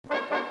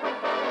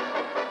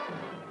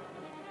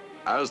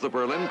As the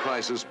Berlin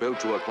crisis built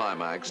to a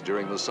climax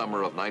during the summer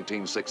of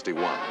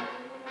 1961,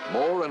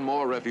 more and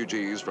more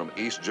refugees from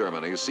East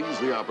Germany seized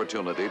the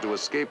opportunity to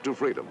escape to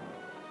freedom.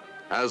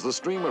 As the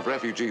stream of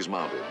refugees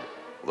mounted,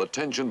 the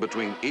tension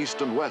between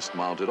East and West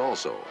mounted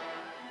also.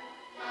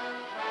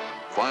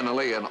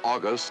 Finally, in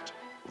August,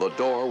 the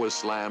door was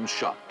slammed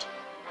shut.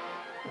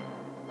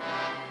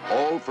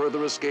 All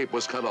further escape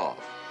was cut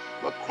off.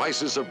 The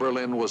crisis of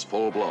Berlin was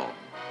full-blown.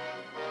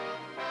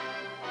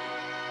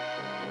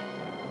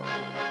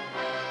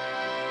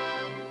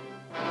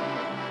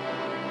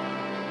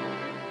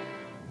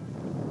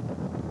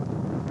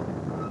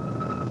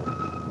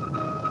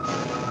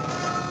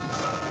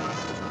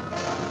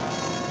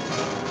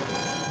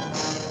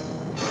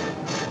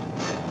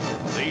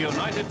 The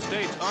United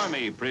States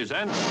Army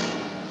presents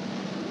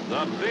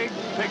The Big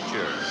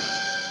Picture,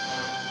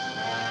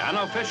 an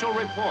official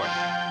report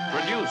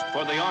produced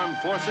for the armed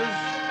forces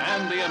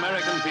and the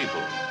American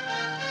people.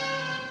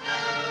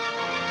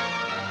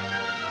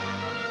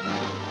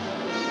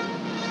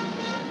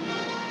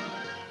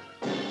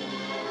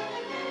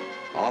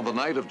 On the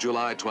night of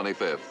July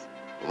 25th,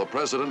 the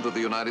President of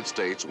the United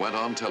States went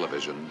on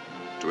television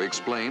to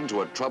explain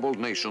to a troubled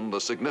nation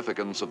the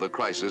significance of the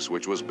crisis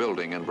which was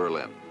building in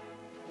Berlin.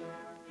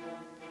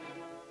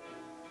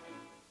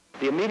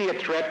 The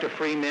immediate threat to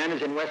free men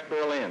is in West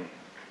Berlin,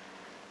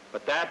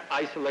 but that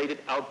isolated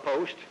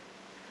outpost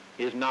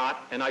is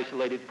not an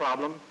isolated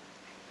problem.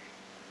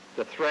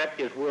 The threat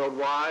is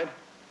worldwide.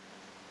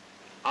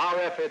 Our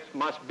efforts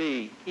must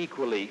be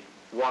equally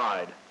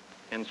wide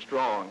and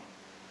strong,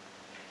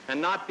 and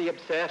not be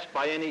obsessed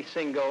by any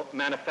single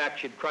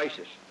manufactured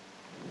crisis.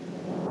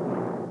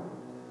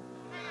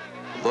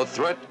 The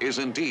threat is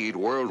indeed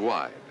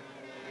worldwide.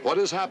 What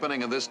is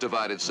happening in this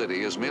divided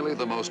city is merely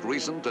the most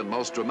recent and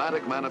most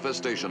dramatic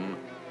manifestation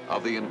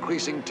of the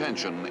increasing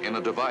tension in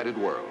a divided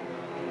world.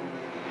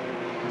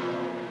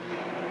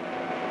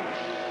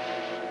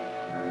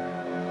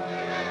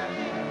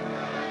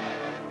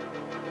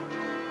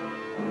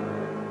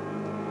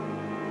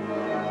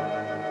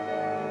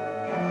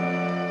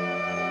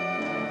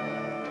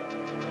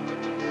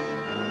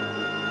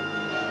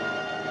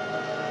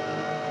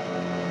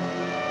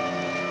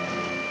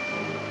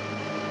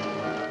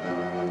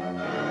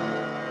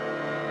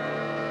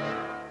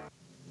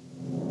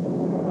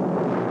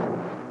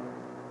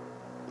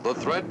 The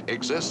threat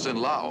exists in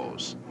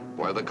Laos,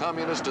 where the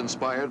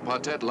communist-inspired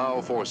Pathet Lao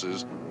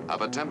forces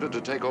have attempted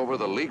to take over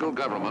the legal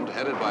government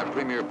headed by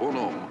Premier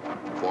Bonhomme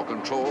for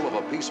control of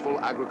a peaceful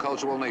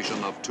agricultural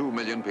nation of 2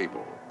 million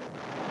people.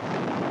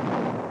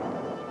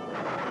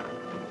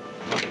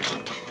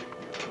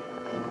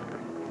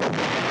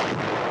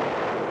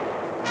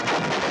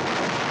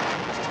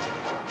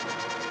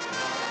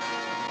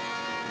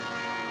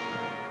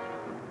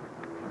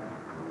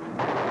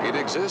 It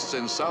exists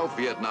in South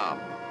Vietnam,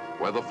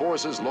 where the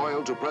forces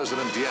loyal to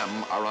President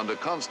Diem are under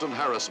constant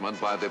harassment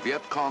by the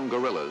Viet Cong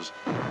guerrillas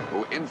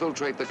who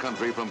infiltrate the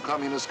country from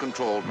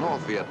communist-controlled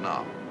North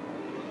Vietnam.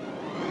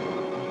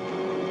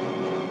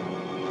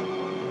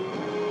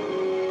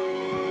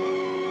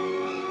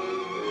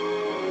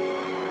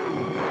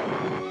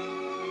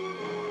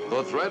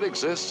 The threat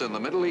exists in the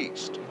Middle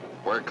East,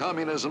 where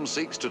communism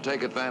seeks to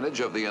take advantage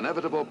of the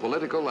inevitable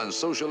political and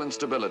social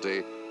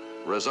instability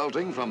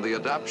resulting from the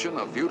adaptation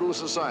of feudal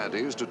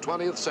societies to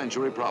 20th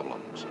century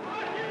problems.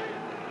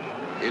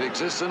 It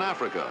exists in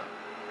Africa,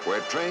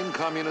 where trained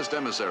communist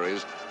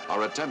emissaries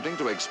are attempting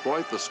to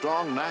exploit the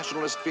strong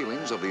nationalist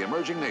feelings of the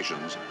emerging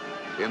nations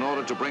in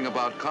order to bring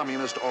about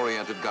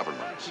communist-oriented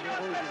governments.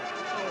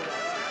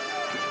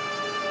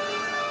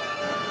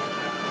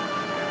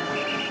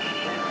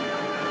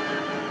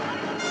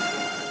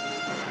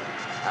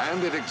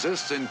 And it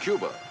exists in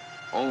Cuba,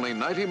 only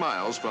 90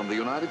 miles from the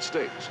United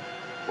States,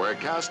 where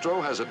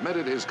Castro has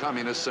admitted his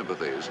communist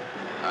sympathies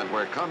and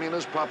where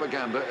communist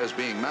propaganda is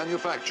being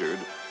manufactured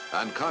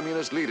and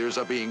communist leaders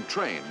are being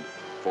trained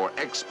for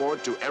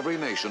export to every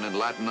nation in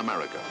Latin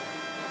America.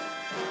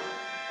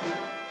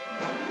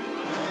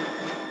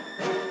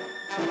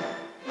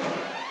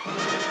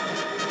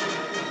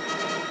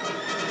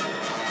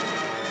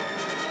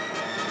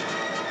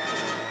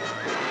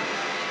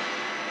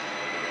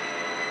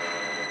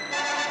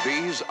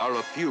 These are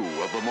a few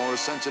of the more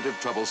sensitive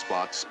trouble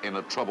spots in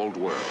a troubled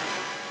world.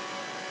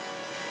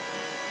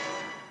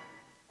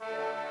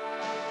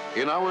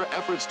 In our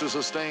efforts to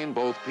sustain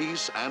both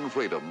peace and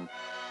freedom,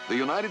 the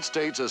United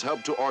States has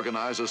helped to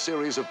organize a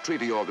series of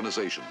treaty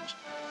organizations.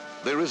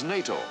 There is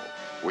NATO,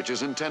 which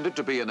is intended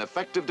to be an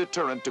effective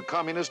deterrent to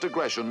communist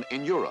aggression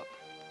in Europe.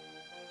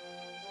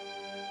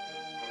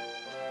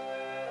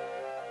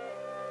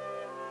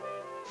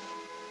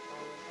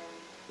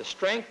 The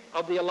strength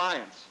of the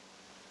alliance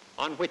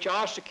on which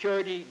our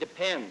security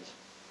depends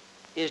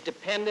is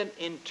dependent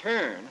in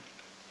turn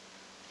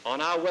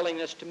on our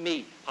willingness to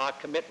meet our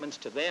commitments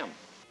to them.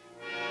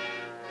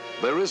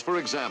 There is, for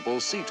example,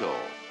 SEATO,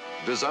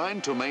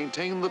 designed to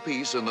maintain the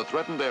peace in the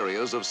threatened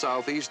areas of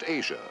Southeast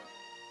Asia.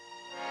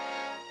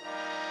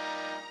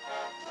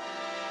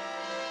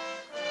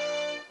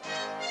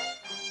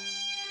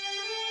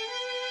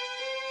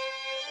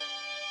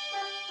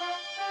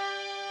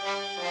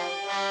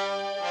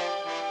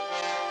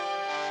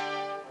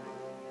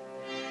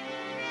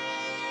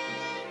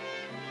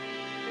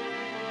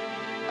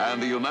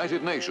 and the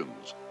United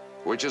Nations,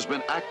 which has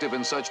been active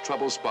in such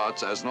trouble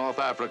spots as North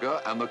Africa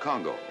and the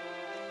Congo.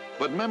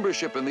 But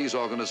membership in these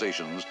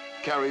organizations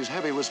carries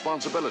heavy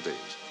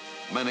responsibilities,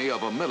 many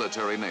of a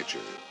military nature.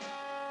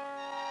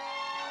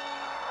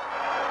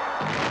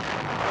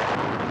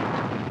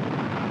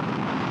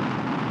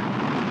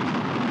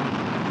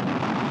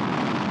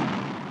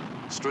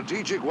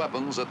 Strategic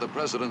weapons at the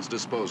President's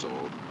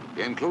disposal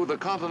include the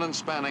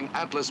continent-spanning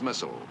Atlas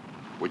missile,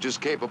 which is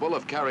capable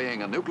of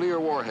carrying a nuclear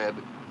warhead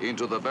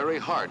into the very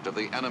heart of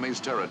the enemy's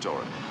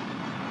territory.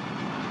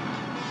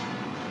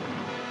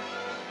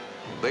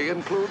 They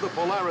include the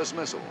Polaris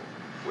missile,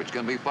 which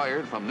can be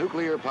fired from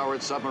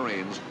nuclear-powered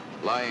submarines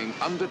lying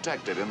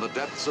undetected in the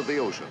depths of the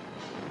ocean.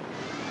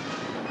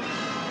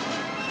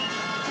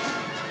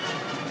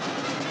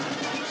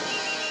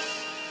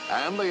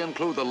 And they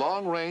include the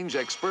long-range,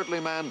 expertly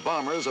manned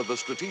bombers of the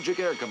Strategic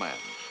Air Command.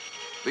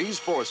 These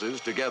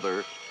forces,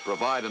 together,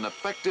 provide an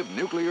effective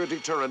nuclear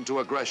deterrent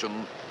to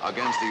aggression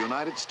against the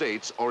United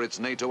States or its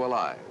NATO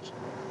allies.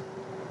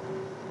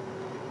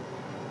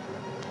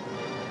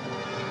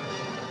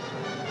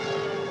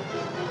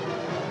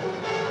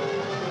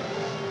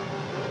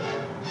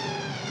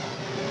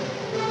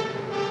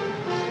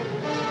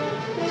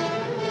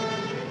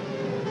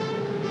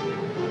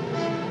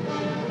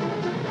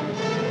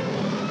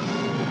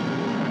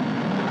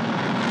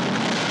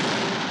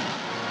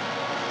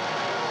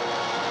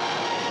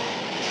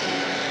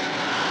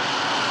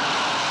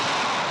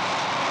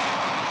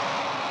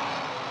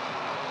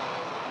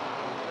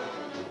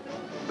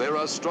 There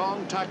are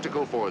strong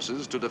tactical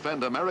forces to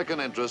defend American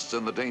interests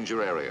in the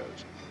danger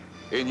areas.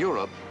 In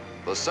Europe,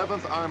 the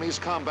 7th Army's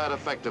combat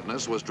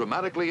effectiveness was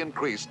dramatically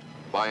increased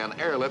by an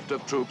airlift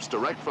of troops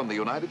direct from the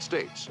United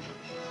States.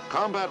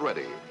 Combat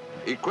ready,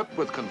 equipped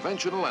with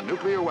conventional and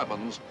nuclear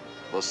weapons,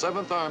 the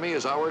 7th Army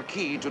is our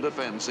key to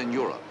defense in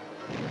Europe.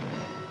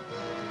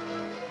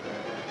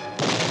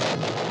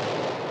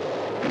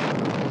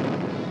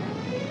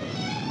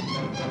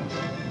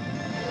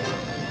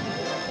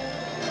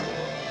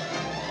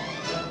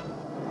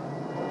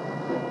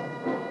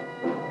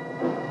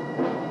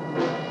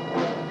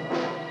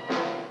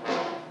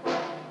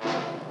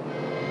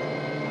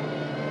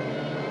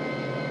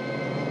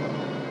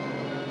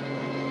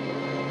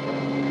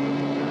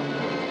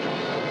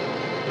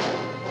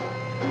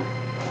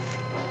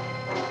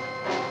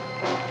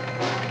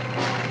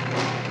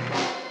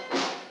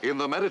 In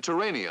the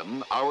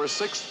Mediterranean, our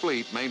 6th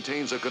Fleet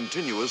maintains a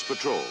continuous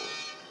patrol,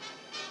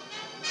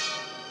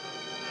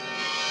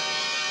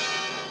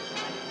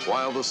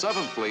 while the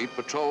 7th Fleet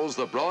patrols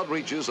the broad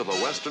reaches of the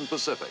Western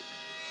Pacific.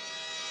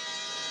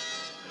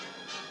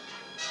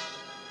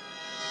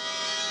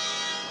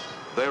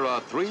 There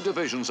are 3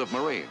 divisions of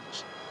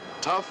Marines,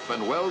 tough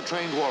and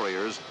well-trained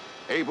warriors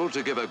able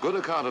to give a good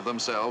account of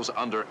themselves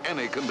under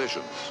any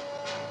conditions.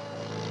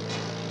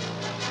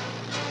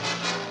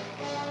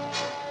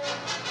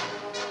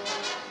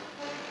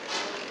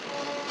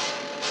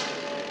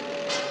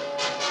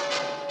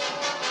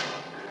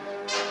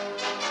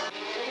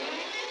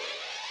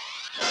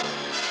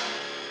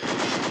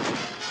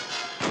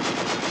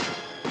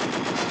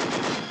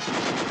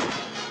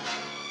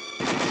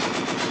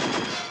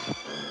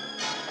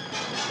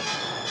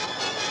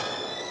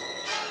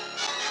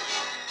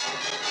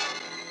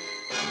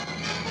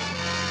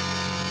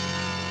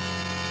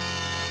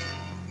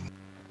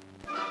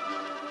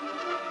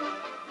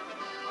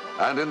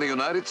 And in the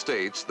United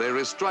States, there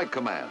is Strike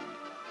Command,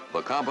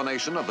 the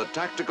combination of the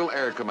Tactical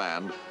Air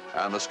Command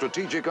and the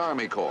Strategic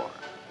Army Corps,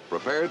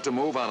 prepared to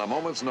move on a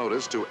moment's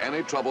notice to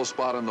any trouble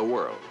spot in the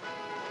world.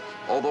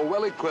 Although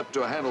well equipped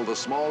to handle the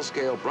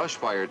small-scale brush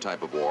fire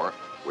type of war,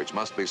 which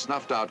must be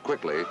snuffed out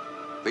quickly,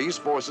 these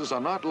forces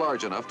are not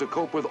large enough to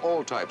cope with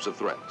all types of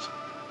threats.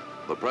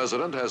 The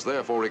President has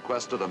therefore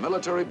requested a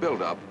military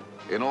buildup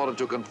in order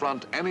to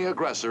confront any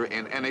aggressor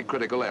in any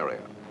critical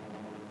area.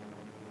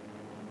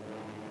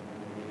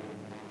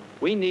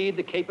 We need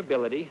the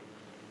capability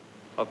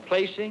of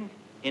placing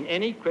in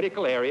any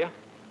critical area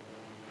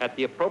at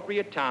the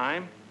appropriate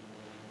time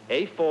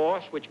a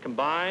force which,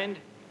 combined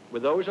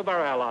with those of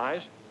our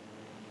allies,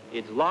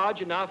 is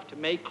large enough to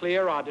make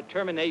clear our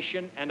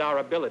determination and our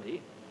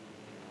ability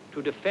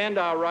to defend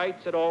our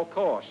rights at all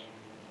costs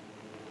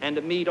and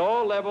to meet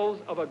all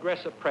levels of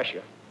aggressive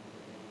pressure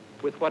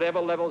with whatever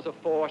levels of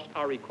force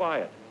are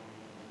required.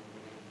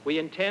 We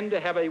intend to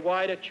have a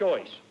wider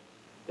choice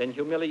than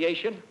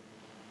humiliation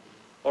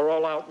or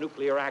all-out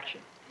nuclear action.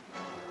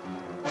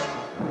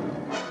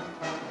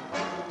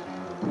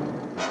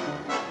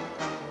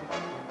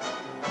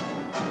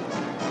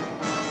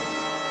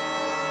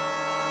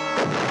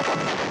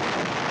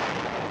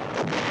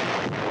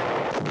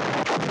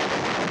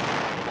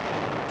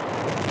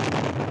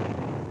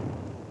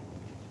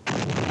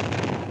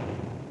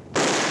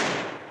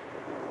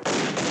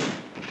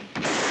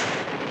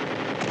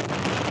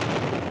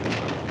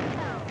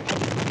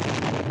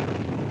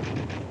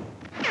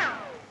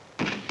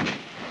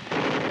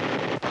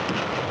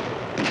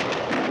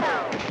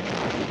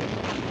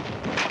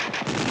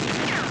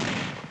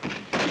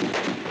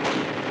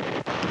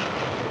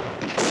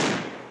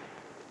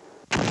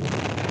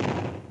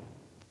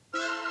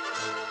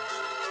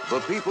 The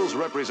people's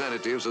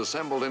representatives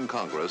assembled in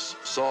Congress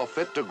saw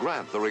fit to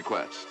grant the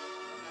request.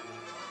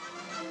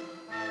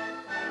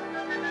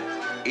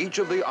 Each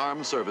of the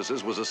armed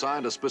services was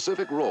assigned a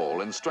specific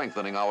role in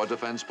strengthening our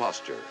defense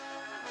posture.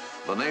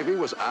 The Navy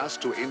was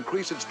asked to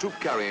increase its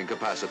troop-carrying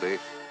capacity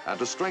and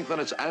to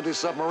strengthen its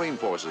anti-submarine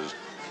forces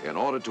in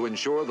order to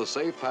ensure the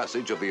safe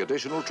passage of the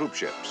additional troop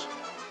ships.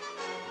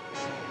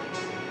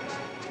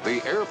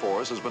 The Air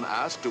Force has been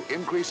asked to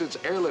increase its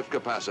airlift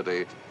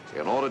capacity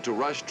in order to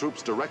rush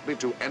troops directly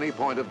to any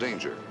point of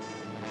danger.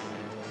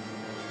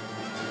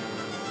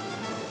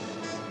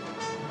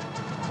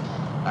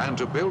 And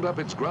to build up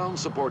its ground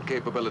support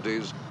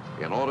capabilities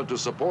in order to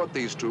support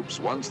these troops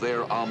once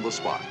they're on the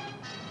spot.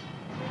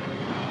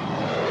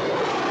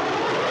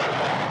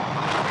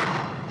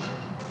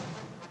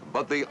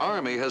 But the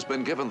Army has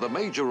been given the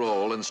major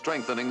role in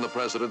strengthening the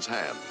President's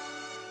hand.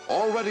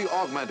 Already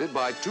augmented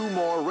by 2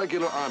 more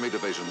regular Army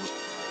divisions,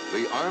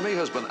 the Army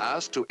has been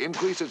asked to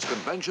increase its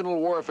conventional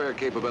warfare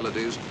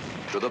capabilities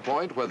to the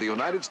point where the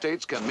United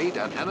States can meet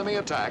an enemy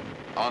attack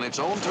on its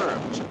own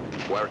terms,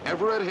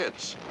 wherever it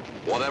hits,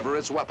 whatever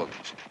its weapons.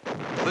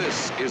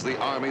 This is the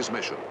Army's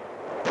mission.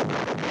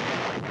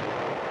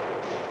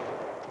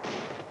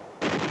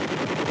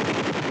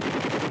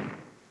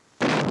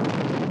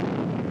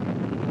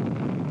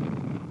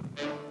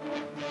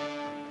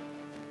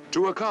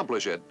 To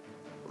accomplish it,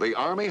 the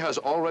Army has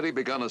already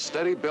begun a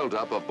steady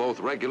buildup of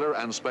both regular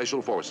and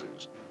special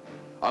forces.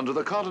 Under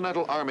the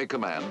Continental Army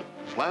Command,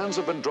 plans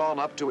have been drawn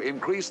up to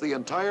increase the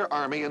entire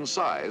Army in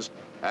size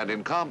and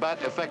in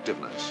combat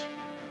effectiveness.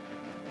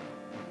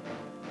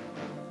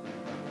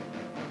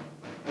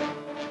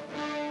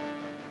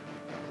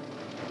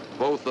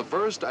 Both the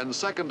 1st and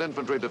 2nd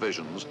Infantry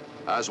Divisions,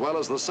 as well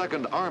as the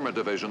 2nd Armored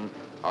Division,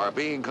 are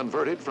being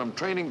converted from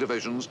training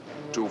divisions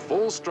to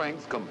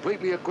full-strength,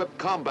 completely equipped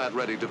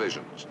combat-ready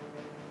divisions.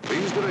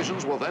 These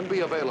divisions will then be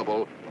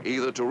available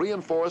either to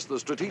reinforce the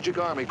Strategic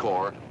Army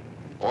Corps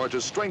or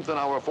to strengthen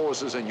our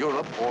forces in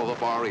Europe or the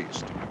Far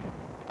East.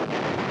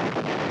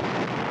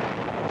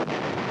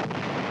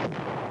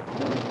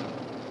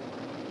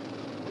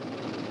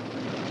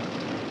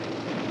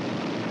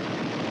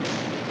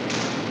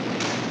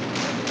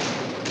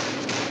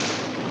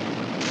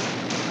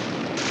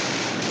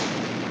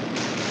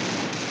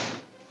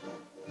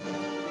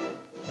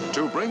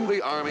 To bring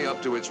the Army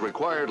up to its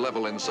required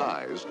level in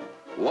size,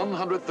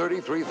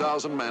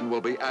 133,000 men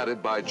will be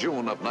added by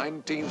June of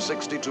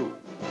 1962.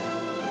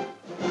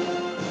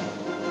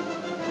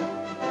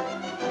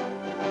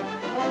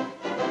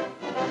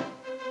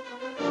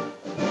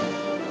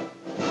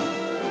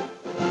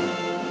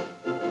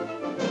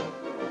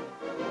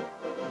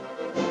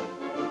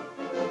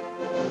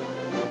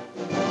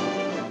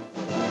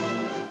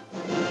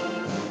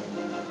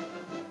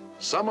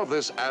 Some of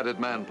this added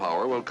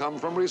manpower will come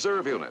from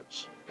reserve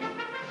units.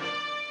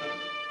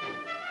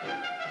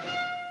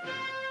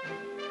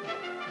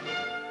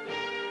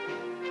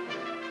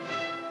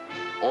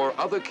 Or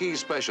other key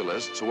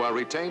specialists who are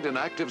retained in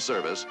active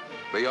service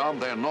beyond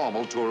their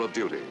normal tour of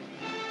duty.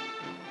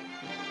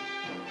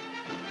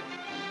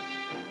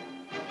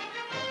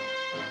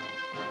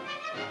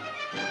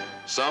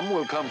 Some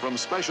will come from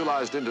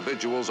specialized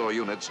individuals or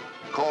units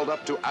called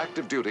up to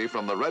active duty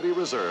from the Ready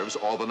Reserves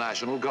or the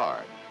National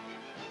Guard.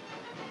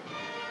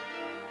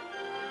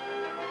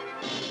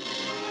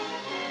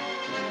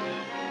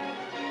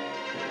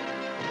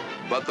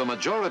 But the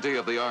majority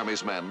of the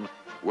Army's men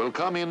will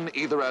come in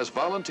either as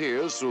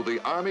volunteers through the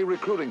Army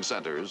recruiting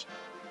centers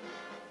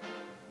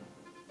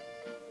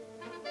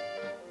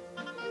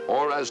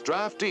or as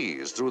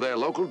draftees through their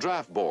local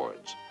draft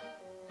boards.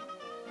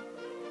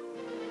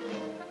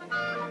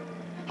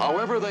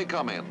 However they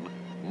come in,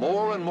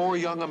 more and more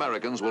young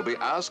Americans will be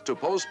asked to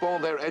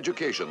postpone their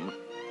education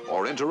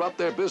or interrupt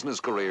their business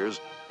careers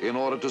in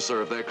order to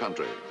serve their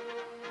country.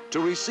 To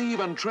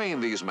receive and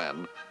train these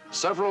men,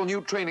 several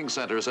new training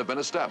centers have been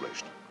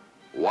established.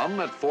 One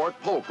at Fort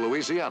Polk,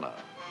 Louisiana.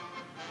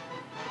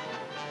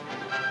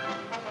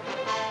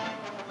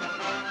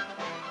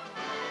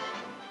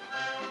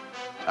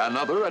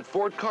 Another at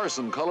Fort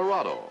Carson,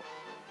 Colorado.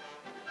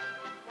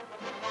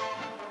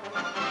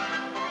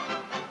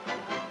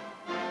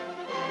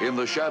 In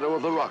the shadow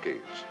of the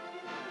Rockies.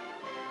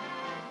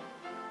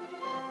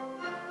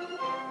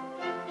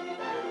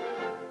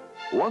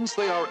 Once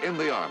they are in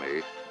the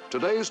Army,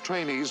 today's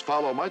trainees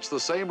follow much the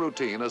same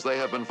routine as they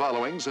have been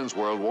following since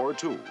World War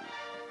II.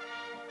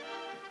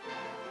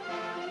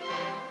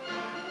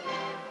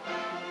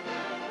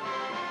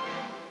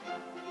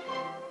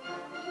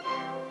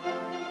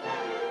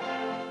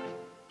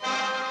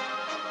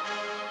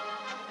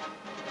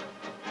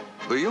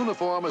 The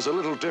uniform is a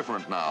little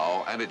different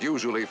now, and it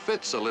usually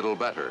fits a little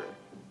better.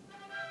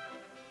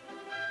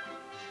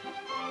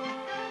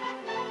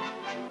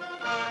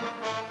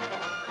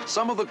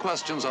 Some of the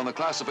questions on the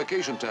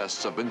classification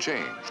tests have been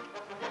changed.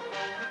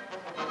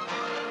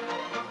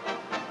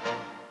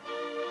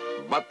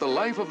 But the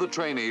life of the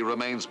trainee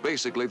remains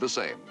basically the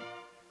same.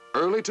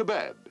 Early to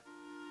bed.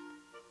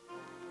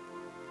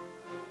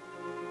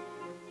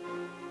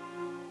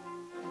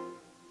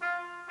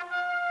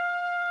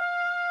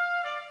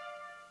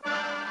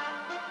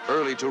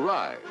 early to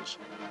rise,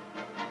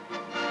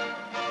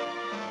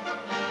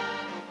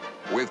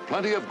 with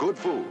plenty of good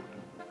food,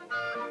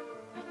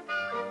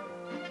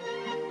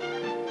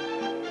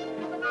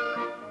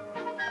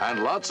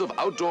 and lots of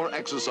outdoor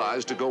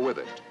exercise to go with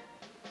it.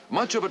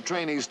 Much of a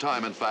trainee's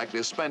time, in fact,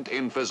 is spent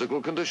in physical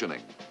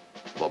conditioning.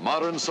 The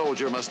modern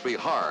soldier must be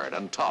hard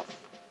and tough.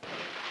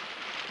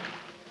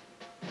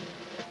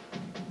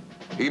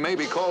 He may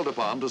be called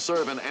upon to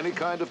serve in any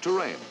kind of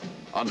terrain,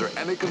 under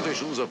any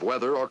conditions of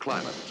weather or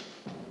climate.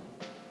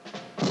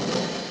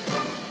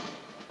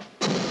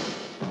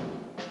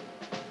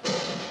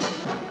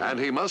 And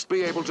he must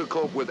be able to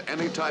cope with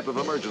any type of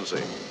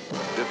emergency,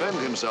 defend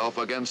himself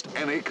against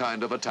any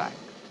kind of attack.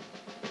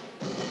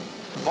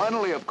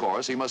 Finally, of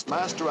course, he must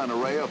master an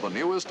array of the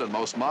newest and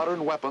most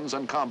modern weapons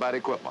and combat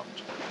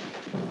equipment.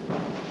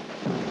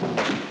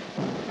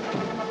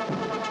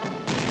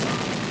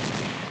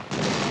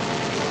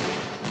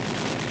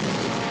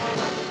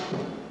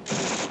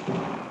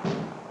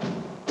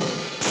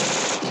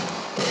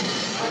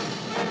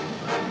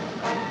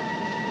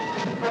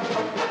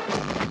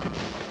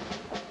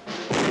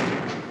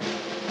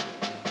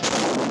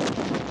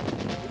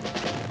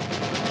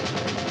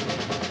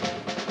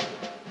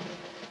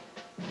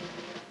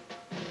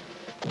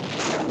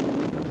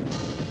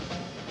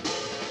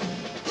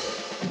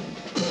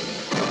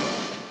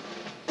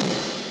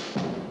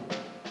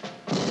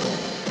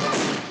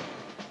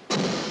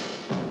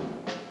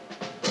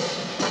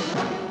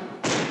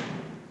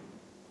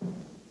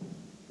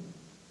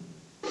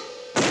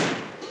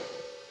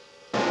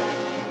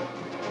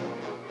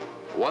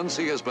 Once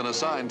he has been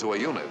assigned to a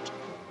unit,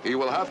 he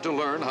will have to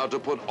learn how to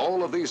put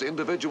all of these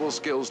individual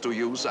skills to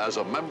use as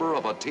a member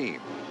of a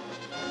team.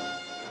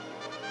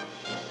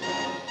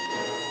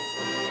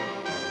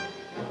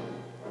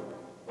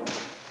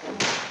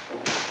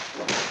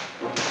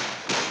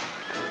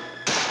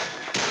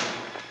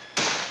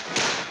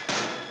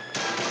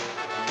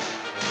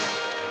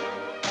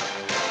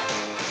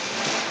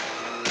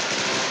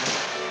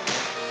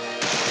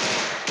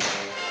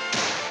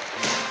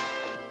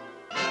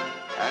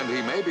 And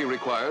he may be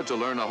required to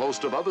learn a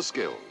host of other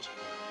skills.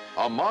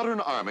 A modern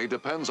army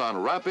depends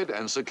on rapid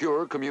and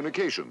secure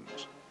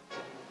communications.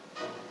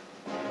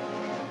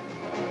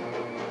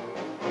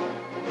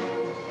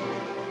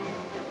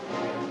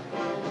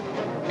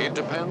 It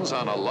depends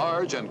on a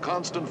large and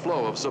constant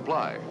flow of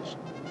supplies.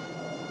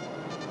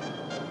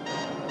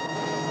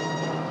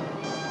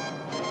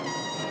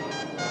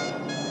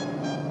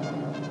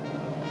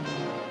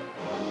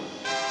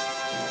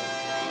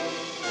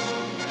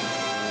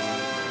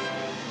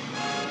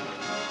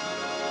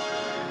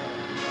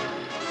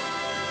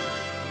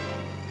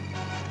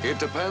 It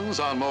depends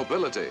on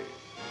mobility,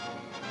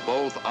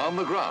 both on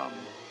the ground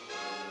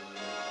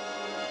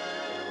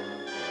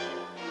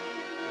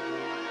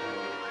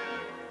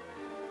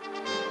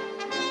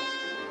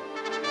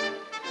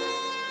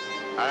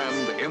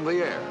and in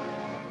the air.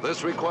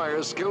 This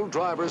requires skilled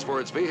drivers for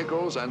its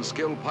vehicles and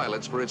skilled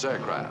pilots for its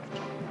aircraft.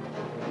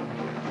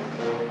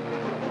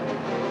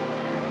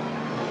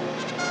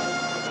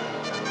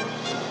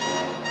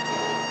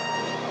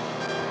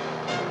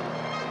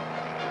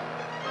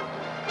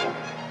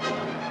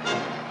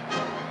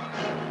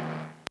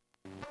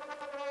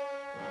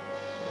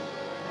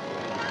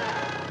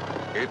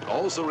 It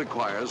also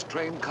requires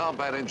trained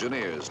combat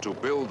engineers to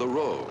build the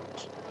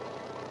roads,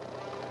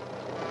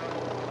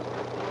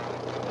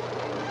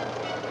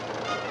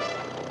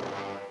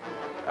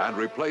 and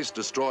replace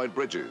destroyed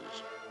bridges.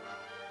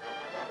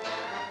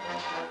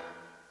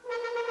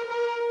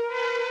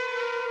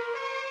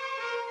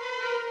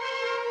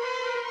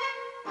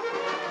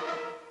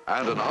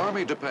 And an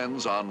army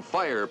depends on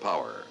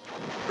firepower.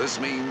 This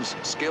means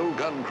skilled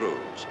gun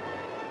crews,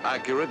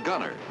 accurate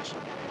gunners,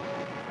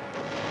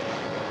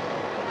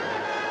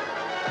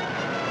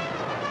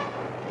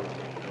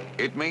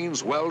 it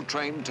means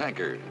well-trained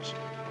tankers.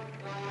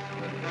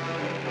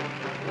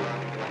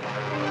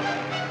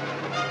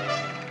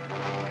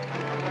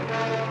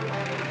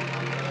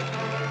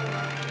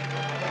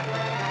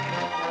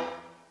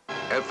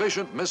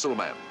 Efficient missile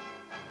men.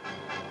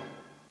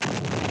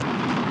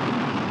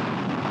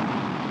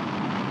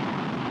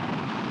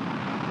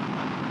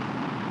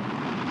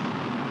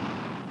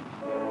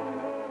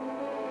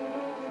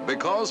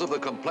 Because of the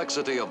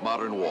complexity of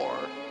modern war,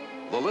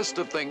 the list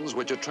of things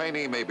which a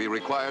trainee may be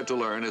required to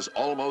learn is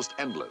almost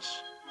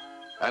endless,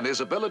 and his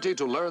ability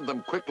to learn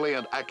them quickly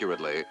and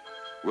accurately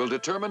will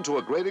determine to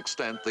a great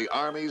extent the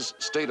Army's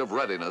state of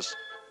readiness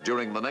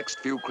during the next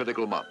few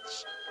critical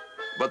months.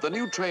 But the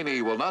new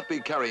trainee will not be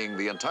carrying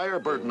the entire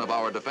burden of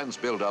our defense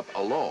buildup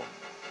alone.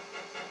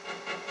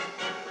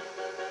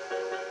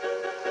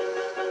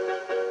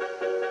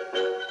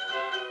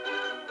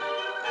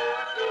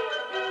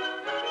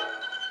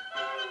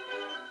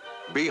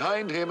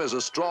 Behind him is a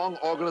strong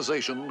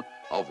organization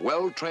of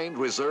well-trained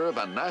Reserve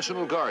and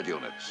National Guard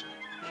units.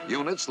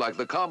 Units like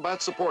the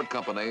Combat Support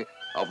Company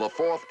of the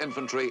 4th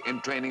Infantry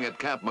in training at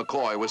Camp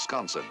McCoy,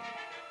 Wisconsin.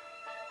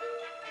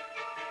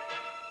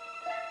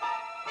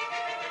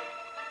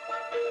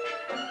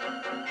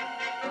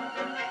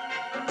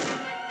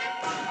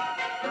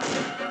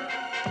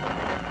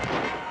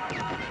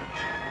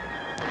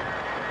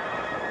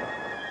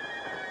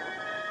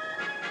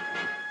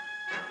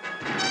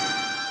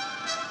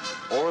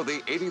 of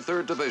the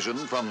 83rd Division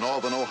from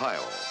Northern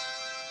Ohio.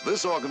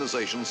 This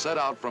organization set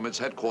out from its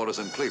headquarters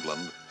in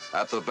Cleveland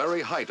at the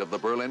very height of the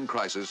Berlin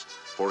crisis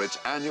for its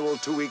annual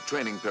 2-week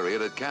training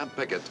period at Camp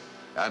Pickett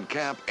and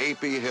Camp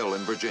A.P. Hill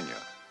in Virginia.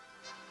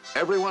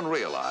 Everyone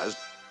realized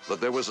that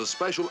there was a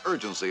special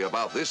urgency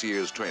about this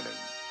year's training.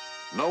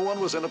 No one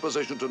was in a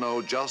position to know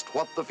just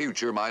what the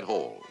future might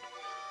hold.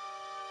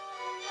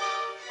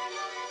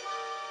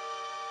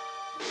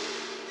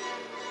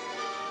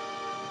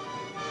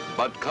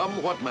 But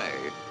come what may,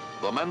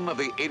 the men of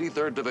the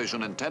 83rd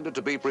Division intended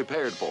to be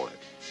prepared for it,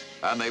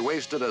 and they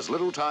wasted as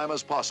little time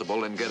as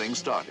possible in getting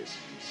started.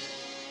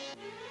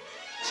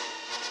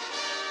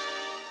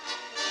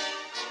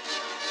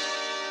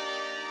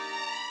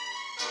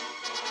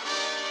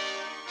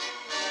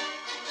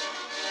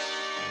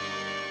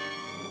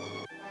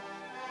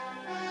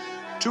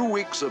 Two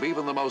weeks of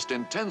even the most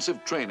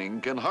intensive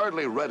training can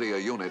hardly ready a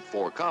unit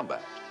for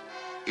combat.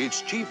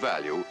 Its chief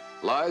value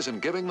lies in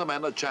giving the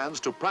men a chance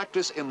to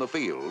practice in the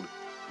field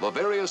the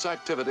various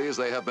activities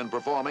they have been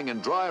performing in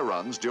dry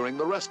runs during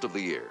the rest of the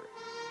year.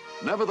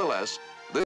 Nevertheless,